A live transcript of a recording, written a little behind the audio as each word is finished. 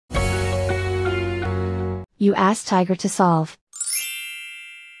You ask Tiger to solve.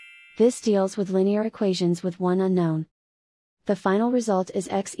 This deals with linear equations with one unknown. The final result is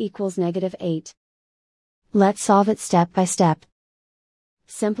x equals -8. Let's solve it step by step.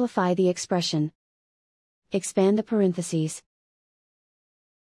 Simplify the expression. Expand the parentheses.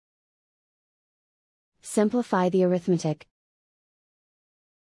 Simplify the arithmetic.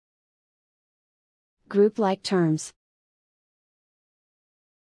 Group like terms.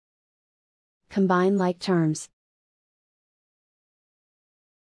 Combine like terms.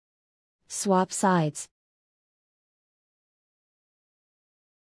 Swap sides.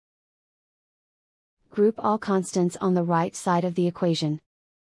 Group all constants on the right side of the equation.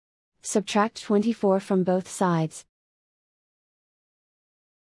 Subtract 24 from both sides.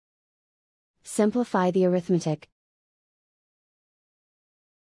 Simplify the arithmetic.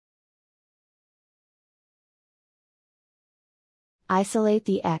 Isolate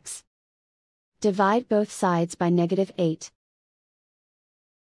the x. Divide both sides by -8.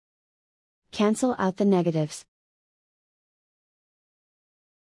 Cancel out the negatives.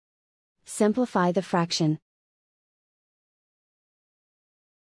 Simplify the fraction.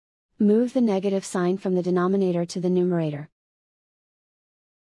 Move the negative sign from the denominator to the numerator.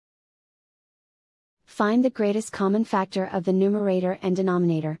 Find the greatest common factor of the numerator and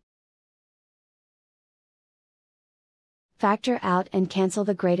denominator. Factor out and cancel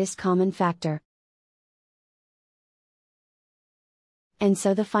the greatest common factor. And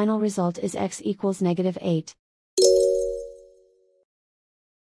so the final result is x equals -8.